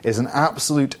strength, is an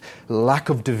absolute lack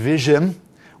of division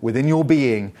within your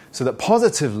being, so that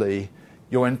positively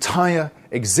your entire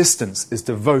existence is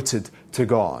devoted to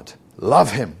God.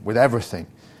 Love Him with everything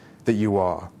that you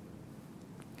are.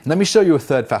 Let me show you a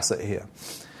third facet here.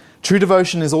 True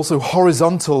devotion is also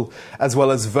horizontal as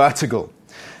well as vertical.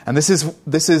 And this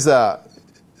is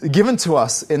given to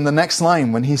us in the next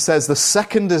line when he says, the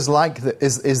second is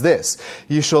this,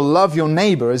 you shall love your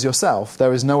neighbor as yourself.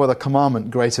 There is no other commandment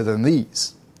greater than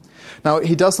these. Now,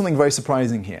 he does something very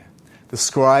surprising here. The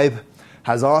scribe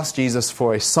has asked Jesus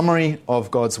for a summary of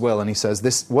God's will, and he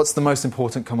says, what's the most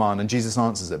important command? And Jesus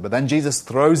answers it. But then Jesus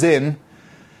throws in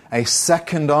a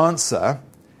second answer,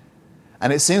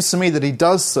 and it seems to me that he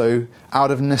does so out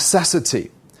of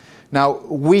necessity. Now,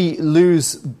 we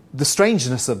lose the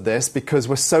strangeness of this because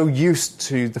we're so used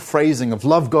to the phrasing of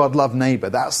love God, love neighbor.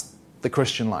 That's the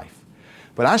Christian life.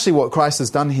 But actually what Christ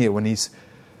has done here when he's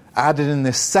added in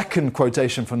this second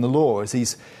quotation from the law is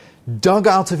he's dug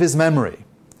out of his memory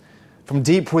from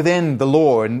deep within the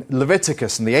law in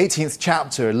Leviticus in the 18th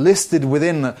chapter, listed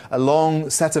within a long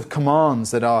set of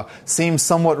commands that seem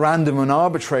somewhat random and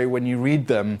arbitrary when you read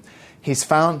them. He's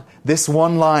found this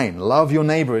one line, love your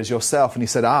neighbor as yourself, and he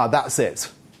said, that's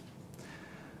it.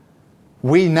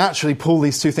 We naturally pull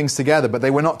these two things together, but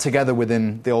they were not together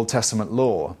within the Old Testament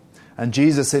law. And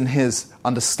Jesus, in his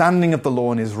understanding of the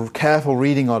law and his careful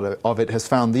reading of it, has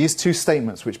found these two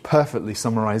statements which perfectly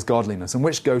summarize godliness and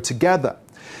which go together.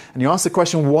 And you ask the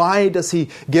question, why does he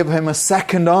give him a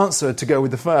second answer to go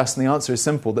with the first? And the answer is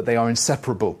simple, that they are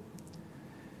inseparable.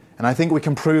 And I think we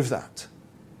can prove that.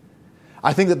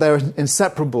 I think that they're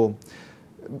inseparable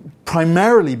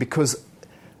primarily because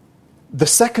the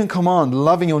second command,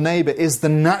 loving your neighbor, is the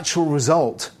natural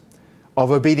result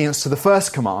of obedience to the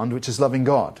first command, which is loving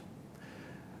God.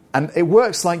 And it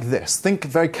works like this. Think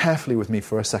very carefully with me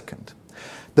for a second.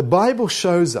 The Bible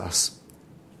shows us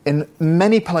in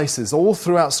many places, all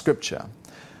throughout Scripture,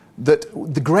 that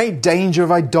the great danger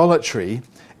of idolatry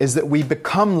is that we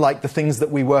become like the things that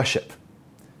we worship.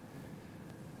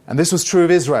 And this was true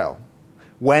of Israel.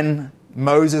 When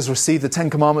Moses received the Ten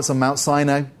Commandments on Mount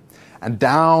Sinai, and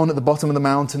down at the bottom of the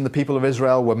mountain, the people of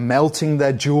Israel were melting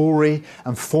their jewelry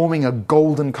and forming a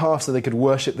golden calf so they could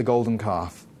worship the golden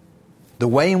calf. The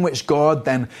way in which God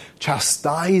then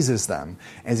chastises them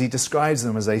is he describes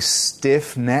them as a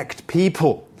stiff-necked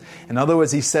people. In other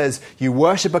words, he says, you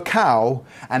worship a cow,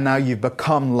 and now you've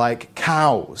become like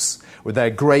cows, with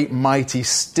their great, mighty,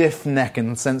 stiff neck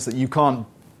in the sense that you can't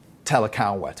tell a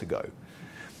cow where to go.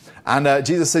 And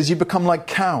Jesus says, you become like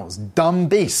cows, dumb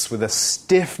beasts with a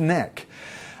stiff neck.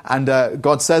 And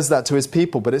God says that to his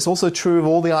people, but it's also true of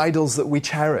all the idols that we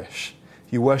cherish.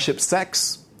 You worship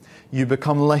sex, you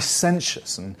become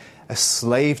licentious and a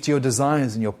slave to your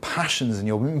desires and your passions and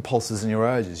your impulses and your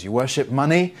urges. You worship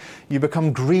money, you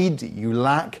become greedy, you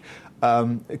lack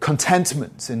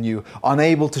contentment, and you're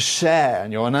unable to share,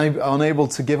 and you're unable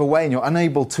to give away, and you're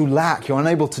unable to lack, you're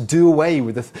unable to do away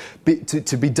with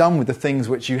to be done with the things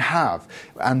which you have,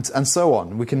 and so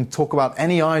on. We can talk about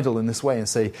any idol in this way and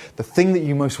say the thing that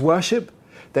you most worship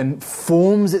then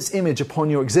forms its image upon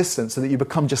your existence so that you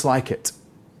become just like it.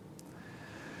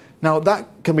 Now that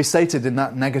can be stated in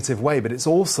that negative way, but it's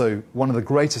also one of the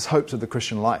greatest hopes of the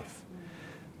Christian life,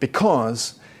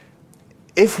 because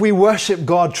if we worship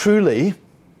God truly,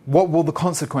 what will the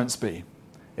consequence be?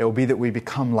 It will be that we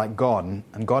become like God,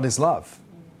 and God is love.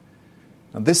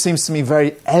 Now, this seems to me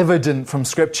very evident from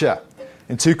Scripture.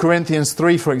 In 2 Corinthians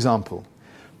 3, for example,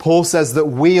 Paul says that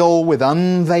we all, with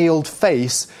unveiled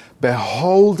face,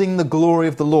 beholding the glory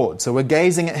of the Lord. So we're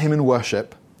gazing at him in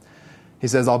worship. He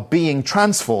says, are being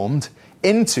transformed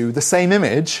into the same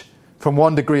image from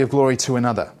one degree of glory to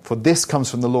another. For this comes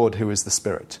from the Lord, who is the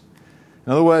Spirit.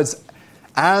 In other words,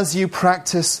 as you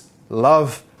practice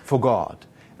love for God,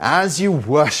 as you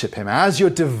worship him, as you're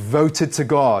devoted to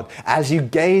God, as you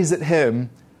gaze at him,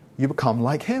 you become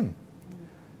like him.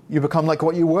 You become like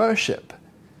what you worship.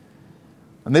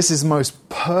 And this is most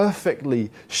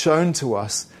perfectly shown to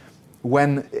us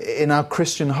when in our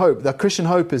Christian hope. The Christian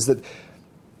hope is that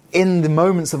in the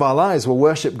moments of our lives we'll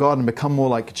worship God and become more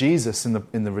like Jesus in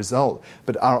the result.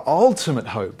 But our ultimate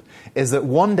hope is that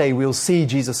one day we'll see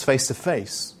Jesus face to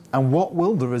face. And what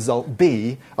will the result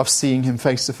be of seeing him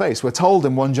face to face? We're told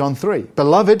in 1 John 3,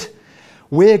 Beloved,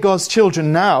 we're God's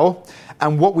children now,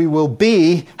 and what we will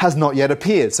be has not yet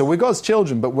appeared. So we're God's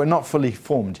children, but we're not fully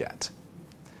formed yet.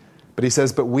 But he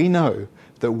says, but we know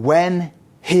that when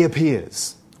he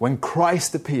appears, when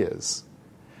Christ appears,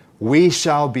 we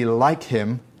shall be like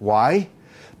him. Why?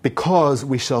 Because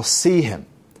we shall see him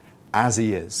as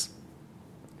he is.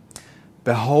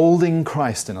 Beholding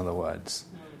Christ, in other words,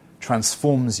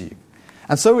 transforms you.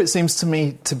 And so it seems to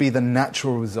me to be the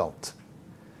natural result.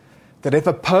 That if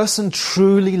a person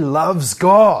truly loves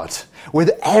God with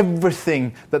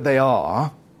everything that they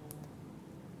are,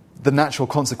 the natural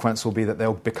consequence will be that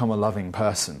they'll become a loving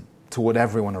person toward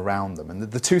everyone around them. And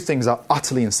the two things are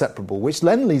utterly inseparable, which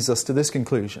then leads us to this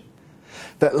conclusion,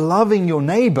 that loving your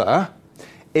neighbor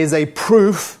is a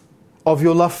proof of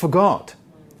your love for God.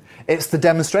 It's the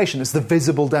demonstration, it's the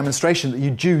visible demonstration that you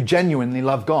do genuinely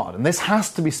love God. And this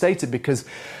has to be stated because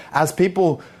as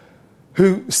people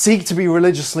who seek to be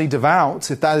religiously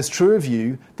devout, if that is true of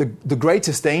you, the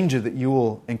greatest danger that you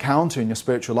will encounter in your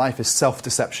spiritual life is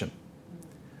self-deception.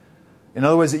 In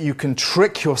other words, that you can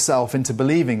trick yourself into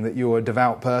believing that you're a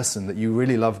devout person, that you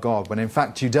really love God, when in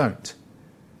fact you don't.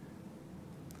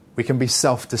 We can be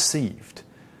self-deceived.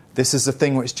 This is the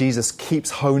thing which Jesus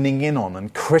keeps honing in on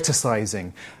and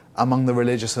criticizing among the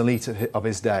religious elite of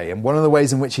his day. And one of the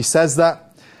ways in which he says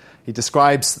that, he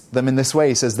describes them in this way.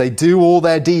 He says, they do all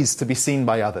their deeds to be seen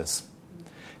by others.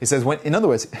 He says, in other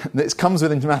words, this comes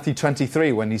within Matthew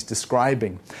 23 when he's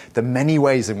describing the many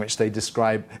ways in which they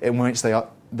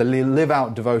live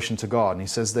out devotion to God. And he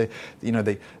says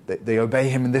they obey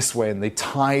him in this way, and they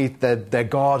tithe their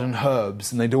garden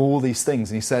herbs, and they do all these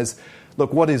things. And he says,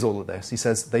 look, what is all of this? He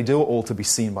says, they do it all to be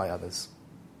seen by others.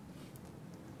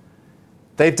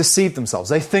 They've deceived themselves.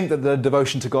 They think that their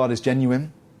devotion to God is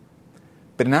genuine,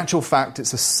 but in actual fact,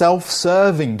 it's a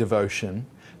self-serving devotion.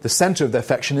 The center of their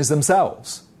affection is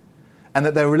themselves, and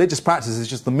that their religious practice is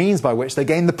just the means by which they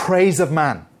gain the praise of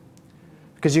man.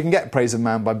 Because you can get praise of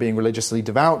man by being religiously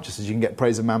devout, just as you can get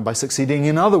praise of man by succeeding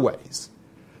in other ways.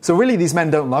 So really, these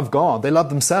men don't love God, they love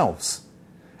themselves.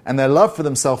 And their love for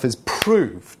themselves is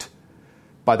proved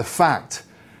by the fact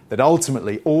that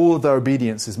ultimately all of their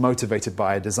obedience is motivated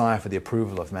by a desire for the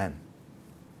approval of men.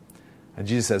 And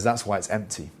Jesus says that's why it's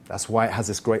empty. That's why it has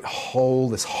this great hole,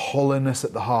 this hollowness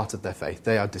at the heart of their faith.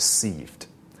 They are deceived.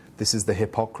 This is the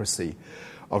hypocrisy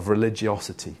of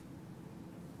religiosity.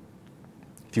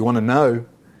 If you want to know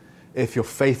if your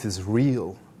faith is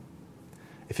real,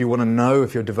 if you want to know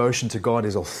if your devotion to God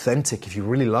is authentic, if you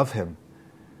really love him,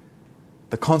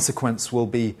 the consequence will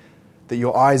be that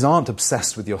your eyes aren't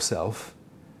obsessed with yourself.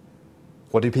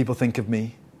 What do people think of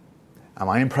me? Am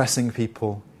I impressing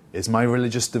people? Is my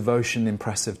religious devotion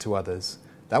impressive to others?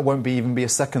 That won't even be a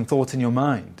second thought in your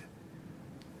mind.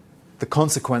 The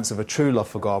consequence of a true love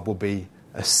for God will be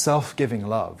a self-giving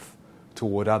love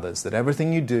toward others, that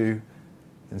everything you do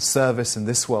in service in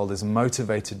this world is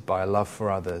motivated by a love for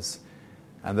others,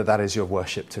 and that is your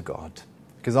worship to God.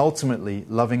 Because ultimately,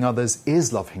 loving others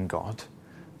is loving God.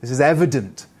 This is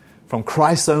evident from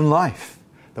Christ's own life,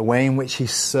 the way in which he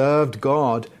served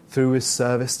God through his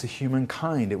service to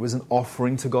humankind. It was an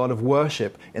offering to God of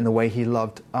worship in the way he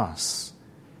loved us.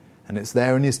 And it's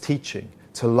there in his teaching.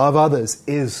 To love others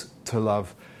is to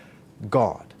love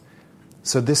God.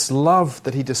 So this love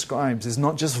that he describes is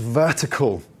not just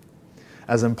vertical,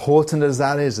 as important as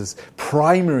that is, as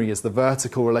primary as the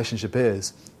vertical relationship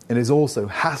is, it is also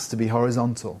has to be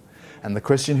horizontal. And the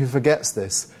Christian who forgets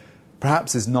this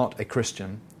perhaps is not a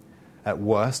Christian at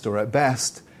worst, or at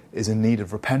best is in need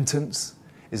of repentance,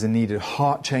 is in need of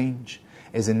heart change,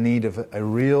 is in need of a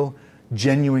real,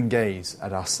 genuine gaze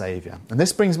at our Saviour. And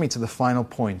this brings me to the final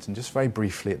point, and just very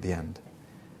briefly at the end.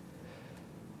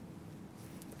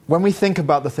 When we think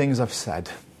about the things I've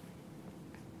said,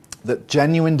 that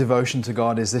genuine devotion to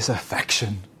God is this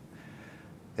affection.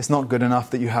 It's not good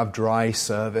enough that you have dry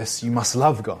service. You must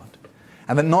love God.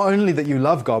 And that not only that you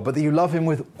love God, but that you love him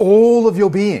with all of your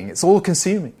being. It's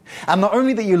all-consuming. And not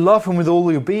only that you love him with all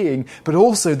of your being, but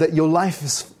also that your life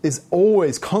is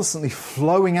always constantly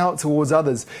flowing out towards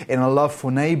others in a love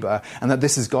for neighbour, and that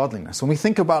this is godliness. When we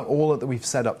think about all that we've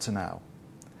said up to now,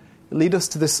 it leads us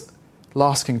to this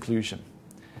last conclusion,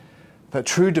 that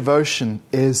true devotion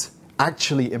is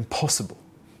actually impossible.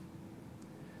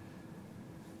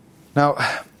 Now,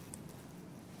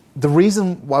 the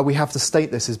reason why we have to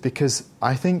state this is because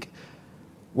I think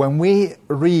when we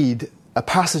read a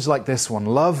passage like this one,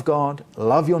 love God,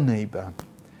 love your neighbour,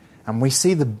 and we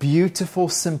see the beautiful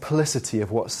simplicity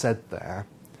of what's said there,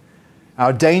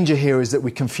 our danger here is that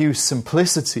we confuse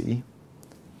simplicity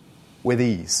with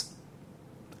ease,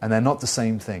 and they're not the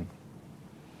same thing.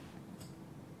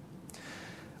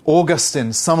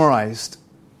 Augustine summarized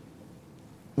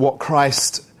what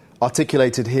Christ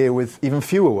articulated here with even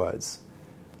fewer words.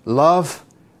 Love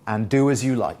and do as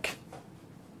you like.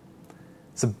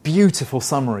 It's a beautiful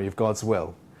summary of God's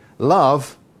will.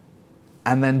 Love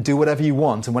and then do whatever you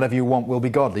want, and whatever you want will be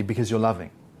godly because you're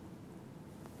loving.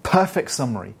 Perfect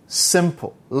summary.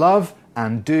 Simple. Love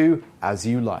and do as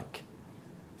you like.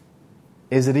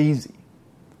 Is it easy?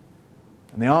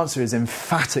 And the answer is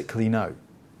emphatically no.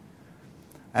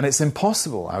 And it's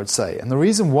impossible, I would say. And the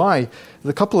reason why,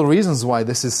 there's a couple of reasons why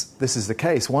this is the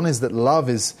case. One is that love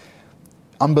is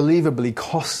unbelievably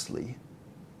costly.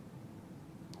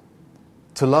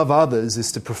 To love others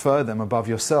is to prefer them above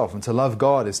yourself, and to love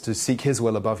God is to seek His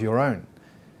will above your own.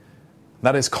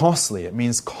 That is costly. It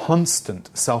means constant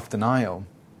self-denial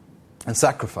and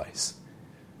sacrifice.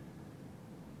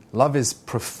 Love is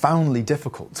profoundly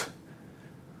difficult.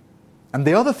 And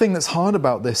the other thing that's hard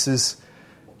about this is,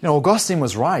 Augustine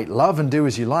was right, love and do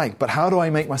as you like, but how do I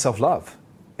make myself love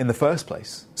in the first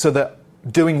place so that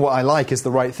doing what I like is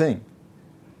the right thing?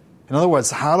 In other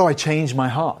words, how do I change my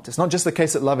heart? It's not just the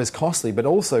case that love is costly, but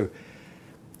also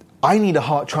I need a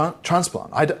heart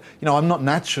transplant. I'm not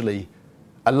naturally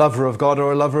a lover of God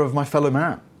or a lover of my fellow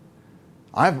man.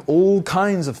 I have all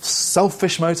kinds of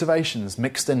selfish motivations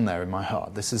mixed in there in my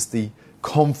heart. This is the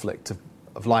conflict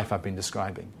of life I've been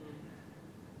describing.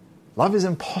 Love is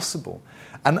impossible.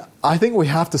 And I think we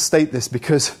have to state this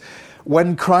because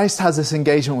when Christ has this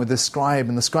engagement with this scribe,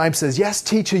 and the scribe says, "Yes,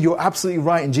 teacher, you're absolutely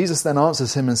right," and Jesus then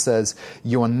answers him and says,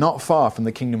 "You are not far from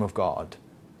the kingdom of God."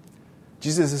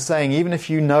 Jesus is saying, even if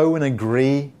you know and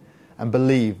agree and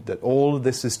believe that all of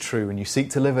this is true and you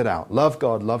seek to live it out, love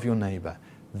God, love your neighbor,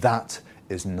 that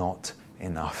is not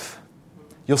enough.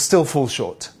 You'll still fall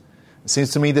short. It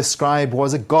seems to me this scribe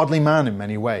was a godly man in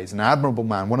many ways, an admirable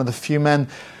man, one of the few men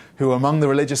who are among the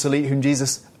religious elite whom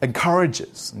Jesus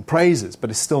encourages and praises,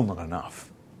 but it's still not enough.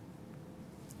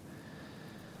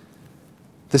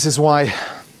 This is why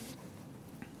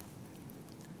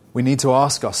we need to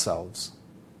ask ourselves,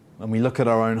 when we look at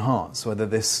our own hearts, whether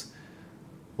this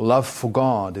love for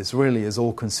God is really as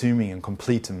all-consuming and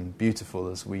complete and beautiful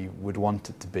as we would want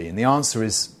it to be. And the answer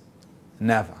is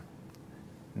never.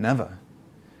 Never.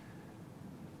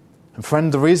 And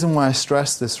friend, the reason why I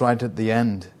stress this right at the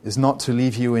end is not to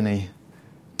leave you in a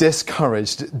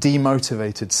discouraged,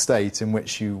 demotivated state in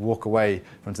which you walk away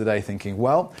from today thinking,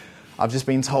 well, I've just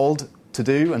been told to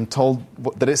do and told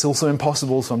that it's also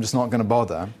impossible, so I'm just not going to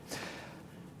bother.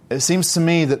 It seems to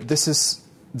me that this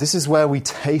is where we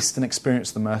taste and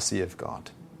experience the mercy of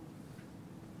God.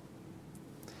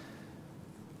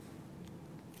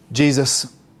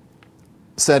 Jesus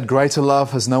said, "Greater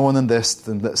love has no one than this,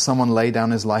 than that someone lay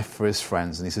down his life for his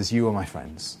friends." And he says, "You are my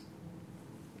friends."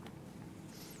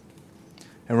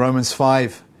 In Romans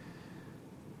 5,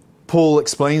 Paul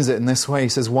explains it in this way. He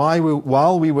says,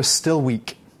 while we were still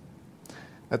weak,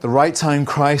 at the right time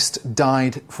Christ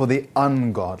died for the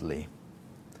ungodly.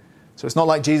 So it's not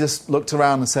like Jesus looked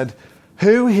around and said,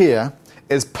 "Who here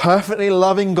is perfectly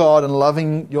loving God and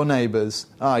loving your neighbors?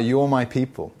 You're my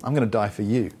people. I'm going to die for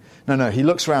you." No, he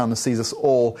looks around and sees us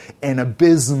all in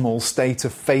abysmal state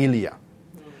of failure.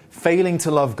 Failing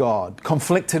to love God,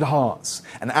 conflicted hearts,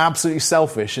 and absolutely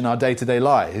selfish in our day-to-day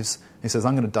lives. He says,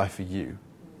 "I'm going to die for you."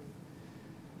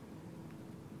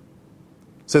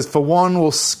 He says, "For one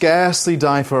will scarcely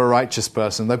die for a righteous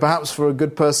person, though perhaps for a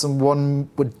good person one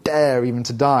would dare even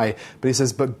to die." But he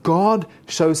says, "But God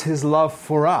shows His love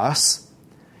for us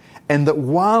in that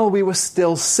while we were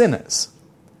still sinners,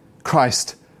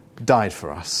 Christ died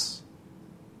for us."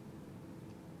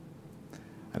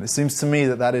 And it seems to me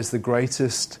that that is the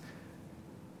greatest,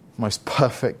 most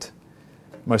perfect,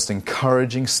 most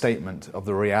encouraging statement of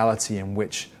the reality in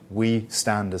which we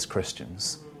stand as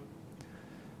Christians.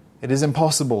 It is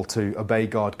impossible to obey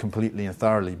God completely and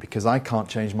thoroughly because I can't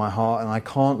change my heart and I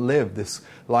can't live this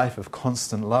life of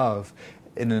constant love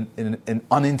in an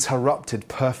uninterrupted,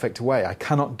 perfect way. I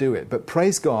cannot do it. But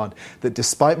praise God that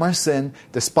despite my sin,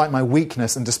 despite my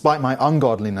weakness, and despite my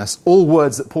ungodliness, all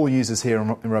words that Paul uses here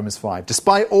in Romans 5,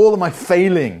 despite all of my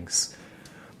failings,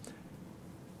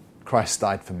 Christ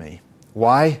died for me.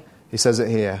 Why? He says it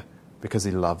here, because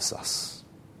He loves us.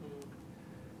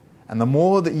 And the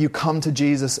more that you come to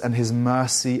Jesus and His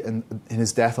mercy and in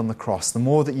His death on the cross, the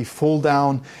more that you fall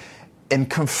down in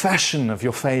confession of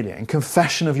your failure, in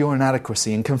confession of your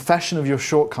inadequacy, in confession of your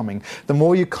shortcoming, the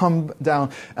more you come down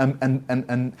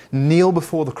and kneel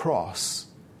before the cross,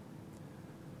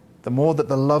 the more that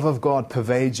the love of God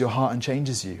pervades your heart and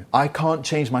changes you. I can't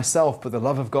change myself, but the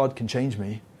love of God can change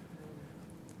me.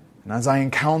 And as I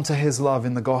encounter His love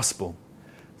in the gospel,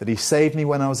 that He saved me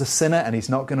when I was a sinner and He's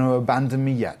not going to abandon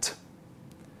me yet.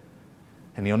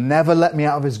 And He'll never let me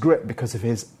out of His grip because of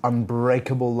His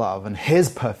unbreakable love and His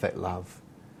perfect love.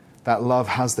 That love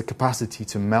has the capacity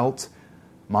to melt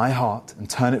my heart and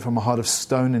turn it from a heart of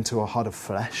stone into a heart of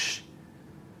flesh,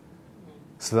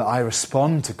 so that I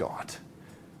respond to God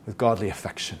with godly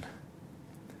affection.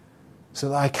 So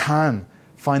that I can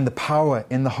find the power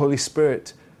in the Holy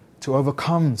Spirit to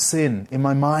overcome sin in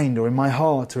my mind or in my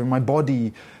heart or in my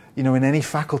body, in any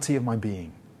faculty of my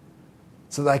being.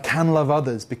 So that I can love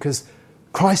others because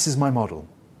Christ is my model.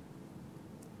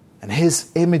 And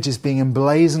his image is being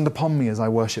emblazoned upon me as I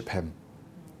worship him.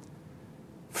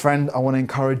 Friend, I want to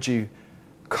encourage you,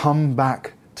 come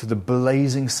back to the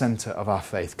blazing center of our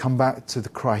faith. Come back to the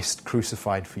Christ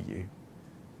crucified for you.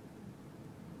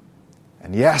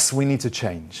 And yes, we need to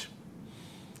change.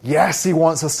 Yes, he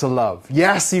wants us to love.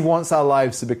 Yes, he wants our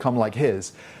lives to become like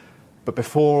his. But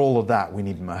before all of that, we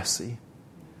need mercy.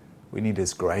 We need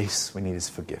his grace. We need his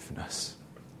forgiveness.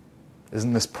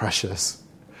 Isn't this precious?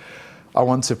 I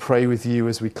want to pray with you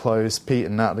as we close. Pete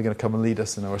and Nat are going to come and lead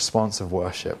us in a response of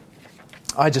worship.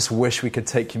 I just wish we could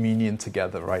take communion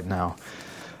together right now.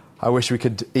 I wish we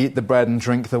could eat the bread and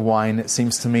drink the wine. It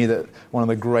seems to me that one of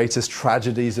the greatest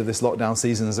tragedies of this lockdown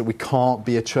season is that we can't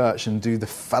be a church and do the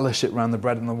fellowship around the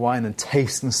bread and the wine and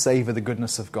taste and savor the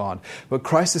goodness of God. But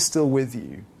Christ is still with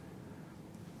you.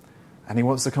 And he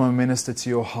wants to come and minister to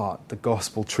your heart the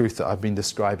gospel truth that I've been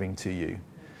describing to you.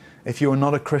 If you are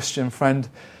not a Christian, friend,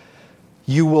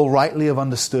 you will rightly have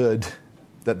understood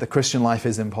that the Christian life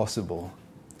is impossible.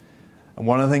 And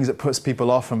one of the things that puts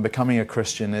people off from becoming a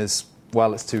Christian is,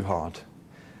 well, it's too hard.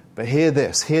 But hear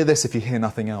this if you hear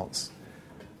nothing else.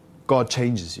 God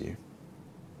changes you.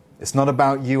 It's not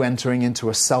about you entering into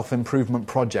a self-improvement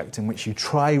project in which you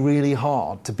try really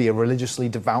hard to be a religiously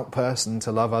devout person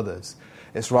to love others.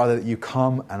 It's rather that you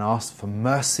come and ask for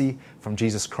mercy from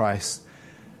Jesus Christ,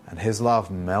 and his love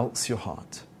melts your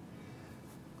heart.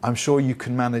 I'm sure you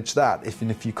can manage that, even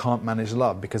if you can't manage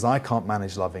love, because I can't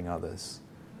manage loving others.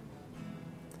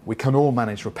 We can all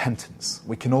manage repentance.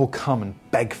 We can all come and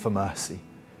beg for mercy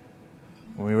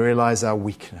when we realize our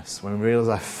weakness, when we realize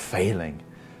our failing.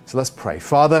 So let's pray.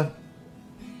 Father,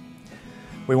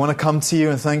 we want to come to you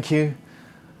and thank you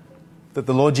that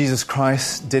the Lord Jesus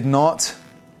Christ did not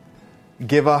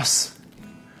give us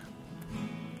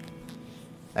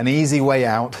an easy way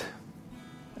out,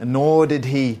 and nor did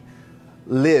he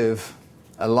live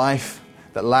a life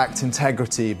that lacked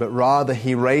integrity, but rather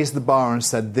he raised the bar and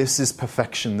said, this is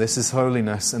perfection, this is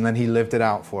holiness, and then he lived it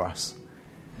out for us.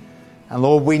 And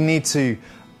Lord, we need to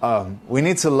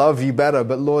love you better,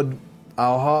 but Lord,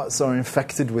 our hearts are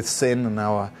infected with sin and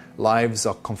our lives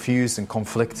are confused and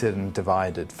conflicted and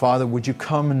divided. Father, would you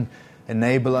come and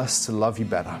enable us to love you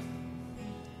better?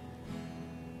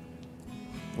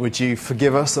 Would you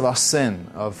forgive us of our sin,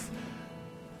 of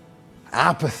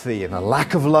apathy and a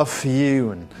lack of love for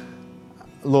you, and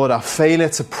Lord, our failure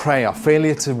to pray, our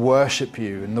failure to worship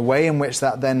you, and the way in which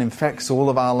that then infects all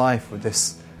of our life with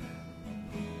this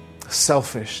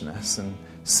selfishness and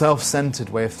self-centered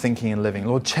way of thinking and living.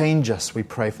 Lord, change us, we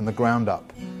pray, from the ground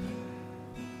up.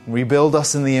 Rebuild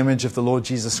us in the image of the Lord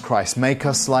Jesus Christ. Make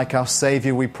us like our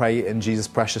Savior, we pray, in Jesus'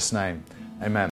 precious name. Amen.